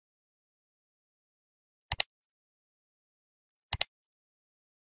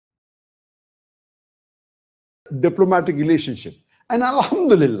diplomatic relationship. And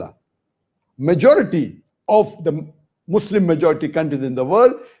alhamdulillah, majority of the Muslim majority countries in the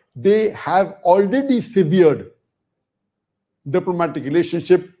world, they have already severed diplomatic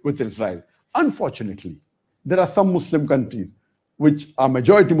relationship with Israel. Unfortunately, there are some Muslim countries which are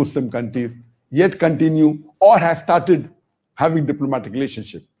majority Muslim countries yet continue or have started having diplomatic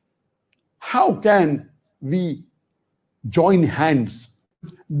relationship. How can we join hands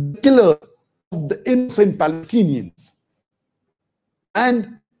with the killers of the innocent Palestinians?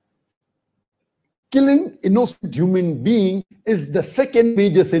 And killing innocent human being is the second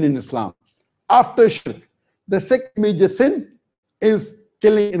major sin in Islam. After shirk, the second major sin is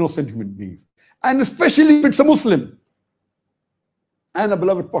killing innocent human beings. And especially if it's a Muslim. And a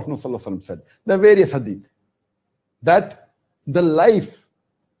beloved Prophet ﷺ said, the various hadith, that the life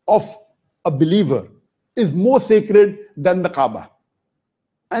of a believer is more sacred than the Kaaba.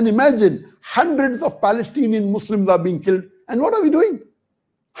 And imagine, hundreds of Palestinian Muslims are being killed. And what are we doing?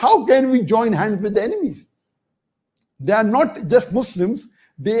 How can we join hands with the enemies? They are not just Muslims,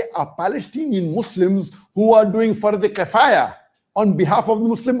 they are Palestinian Muslims who are doing fard kifaya on behalf of the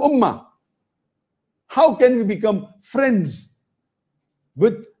Muslim Ummah. How can we become friends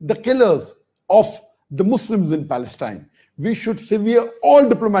with the killers of the Muslims in Palestine? We should sever all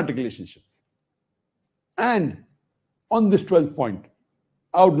diplomatic relationships. And on this 12th point,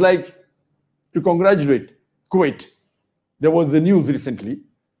 I would like to congratulate Kuwait. There was the news recently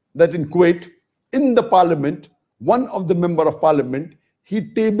that in Kuwait, in the parliament, one of the member of parliament, he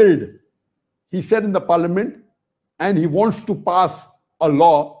said in the parliament, and he wants to pass a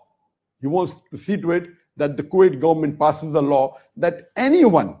law, he wants to see to it that the Kuwait government passes a law that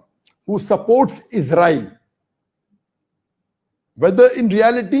anyone who supports Israel, whether in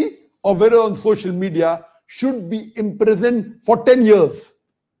reality or whether on social media, should be imprisoned for 10 years,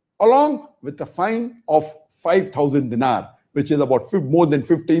 along with a fine of 5,000 dinar, which is about more than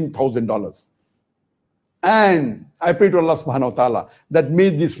 $15,000. And I pray to Allah subhanahu wa ta'ala that may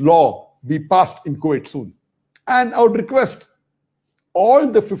this law be passed in Kuwait soon. And I would request all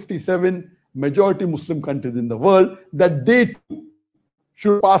the 57 majority Muslim countries in the world that they too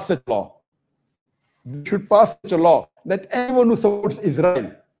should pass such law. They should pass such a law that anyone who supports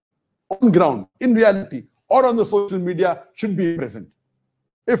Israel on ground, in reality, or on the social media should be present.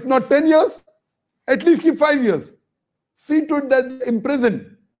 If not 10 years, at least keep 5 years. See to it that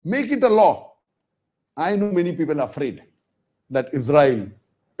imprison, make it a law. I know many people are afraid that Israel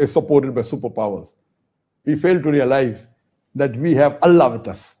is supported by superpowers. We fail to realize that we have Allah with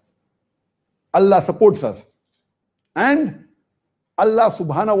us. Allah supports us. And Allah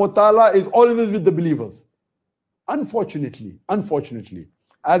subhanahu wa ta'ala is always with the believers. Unfortunately,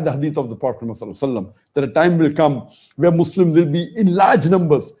 as the hadith of the Prophet ﷺ, that a time will come where Muslims will be in large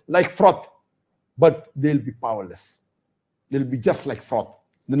numbers like froth, but they'll be powerless. They'll be just like froth.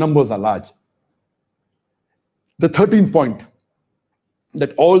 The numbers are large. The 13th point,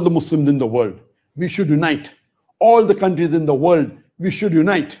 that all the Muslims in the world, we should unite. All the countries in the world, we should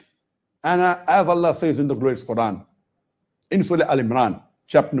unite. And as Allah says in the glorious Quran, in Surah Al-Imran,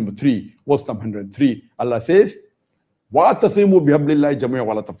 chapter number 3, verse number 103, Allah says, وَاعْتَصِمُوا بِحَبْلِ اللَّهِ جَمِيعًا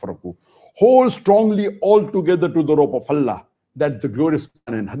وَلَا تَفَرَّقُوا. Hold strongly all together to the rope of Allah. That the glorious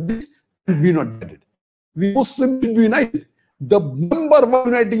Quran and Hadith will be not divided. We Muslims should be united. The number one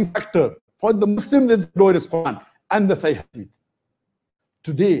uniting factor for the Muslims is the glorious Quran and the Sahih Hadith.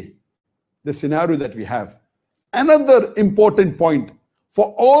 Today, the scenario that we have, another important point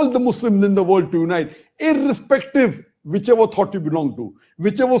for all the Muslims in the world to unite, irrespective whichever thought you belong to,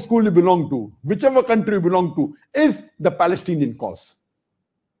 whichever school you belong to, whichever country you belong to, is the Palestinian cause.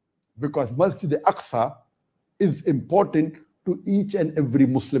 Because Masjid al-Aqsa is important to each and every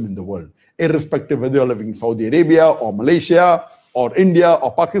Muslim in the world, irrespective whether you're living in Saudi Arabia or Malaysia or India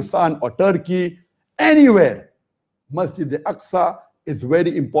or Pakistan or Turkey, anywhere. Masjid al-Aqsa is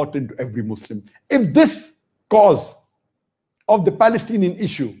very important to every Muslim. If this cause of the Palestinian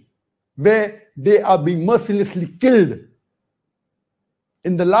issue, where they are being mercilessly killed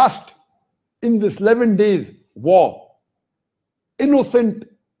in this 11 days war, innocent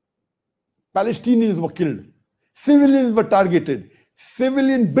Palestinians were killed, civilians were targeted,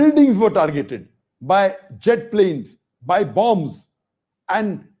 civilian buildings were targeted by jet planes, by bombs,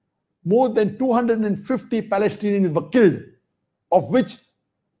 and more than 250 Palestinians were killed, of which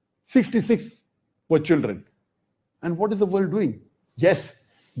 66 were children. And what is the world doing? Yes,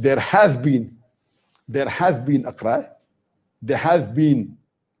 there has been a cry, there has been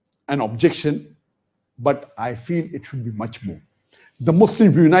an objection, but I feel it should be much more. The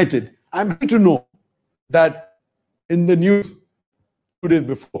Muslims united. I'm happy to know that in the news 2 days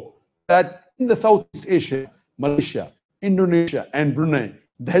before, that in the Southeast Asia, Malaysia, Indonesia, and Brunei,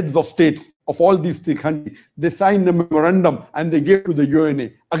 the heads of states of all these three countries, they signed a memorandum and they gave to the UNA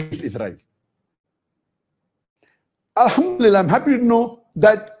against Israel. Alhamdulillah, I'm happy to know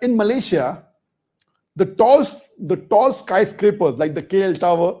that in Malaysia, the tall skyscrapers like the KL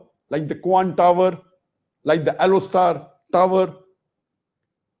Tower, like the Kwan Tower, like the Alostar Tower,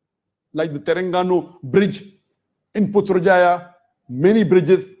 like the Terengganu Bridge in Putrajaya, many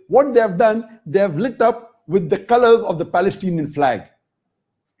bridges, what they have done, they have lit up with the colors of the Palestinian flag.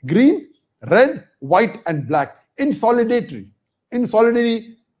 Green, red, white, and black, in solidarity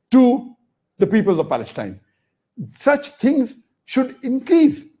to the peoples of Palestine. Such things should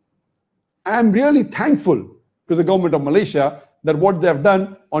increase. I am really thankful to the government of Malaysia that what they have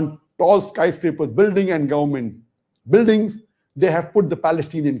done on tall skyscrapers, building and government buildings, they have put the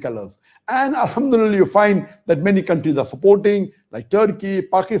Palestinian colors. And alhamdulillah, you find that many countries are supporting, like Turkey,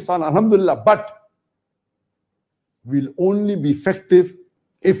 Pakistan, alhamdulillah, but we'll only be effective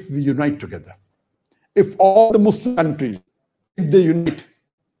if we unite together. If all the Muslim countries, if they unite,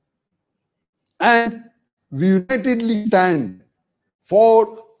 and we unitedly stand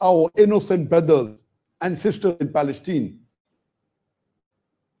for our innocent brothers and sisters in Palestine,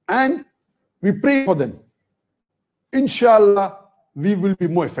 and we pray for them, inshallah, we will be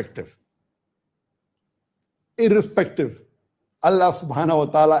more effective. Irrespective, Allah subhanahu wa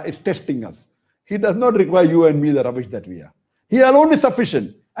ta'ala is testing us. He does not require you and me the rubbish that we are. He alone is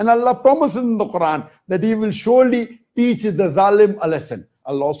sufficient. And Allah promises in the Quran that He will surely teach the zalim a lesson.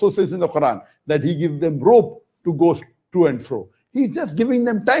 Allah also says in the Quran that He gives them rope to go to and fro. He's just giving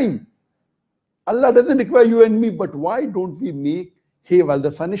them time. Allah doesn't require you and me, but why don't we make hay while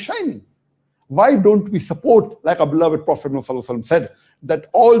the sun is shining? Why don't we support, like our beloved Prophet ﷺ said, that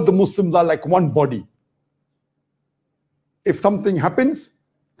all the Muslims are like one body. If something happens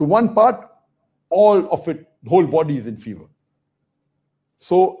to one part, all of it, the whole body is in fever.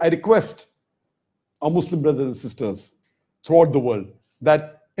 So I request our Muslim brothers and sisters throughout the world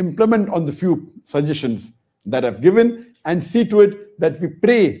that implement on the few suggestions that I've given and see to it that we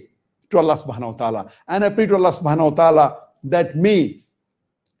pray to Allah subhanahu wa ta'ala. And I pray to Allah subhanahu wa ta'ala that may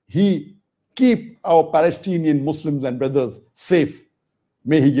He keep our Palestinian Muslims and brothers safe.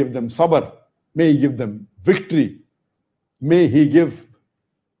 May He give them sabr. May He give them victory. May He give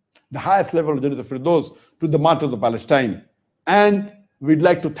the highest level of Jannat al-Firdaus to the martyrs of Palestine. And we'd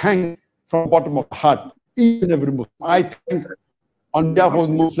like to thank from the bottom of the heart each and every Muslim. I thank on behalf of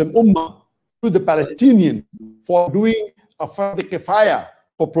the Muslim Ummah to the Palestinians for doing a Fardh Kifaya,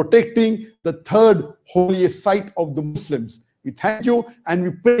 for protecting the third holiest site of the Muslims. We thank you and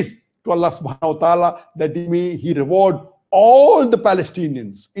we pray to Allah subhanahu wa ta'ala that may He reward all the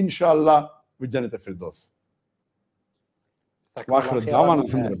Palestinians, inshallah, with Jannat al-Firdaus.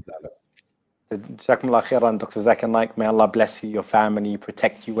 Jazakumullah khairan, Dr. Zakir Naik. May Allah bless you, your family,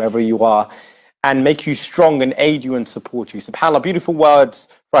 protect you wherever you are, and make you strong and aid you and support you. SubhanAllah, beautiful words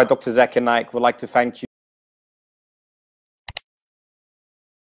by Dr. Zakir Naik. We'd like to thank you.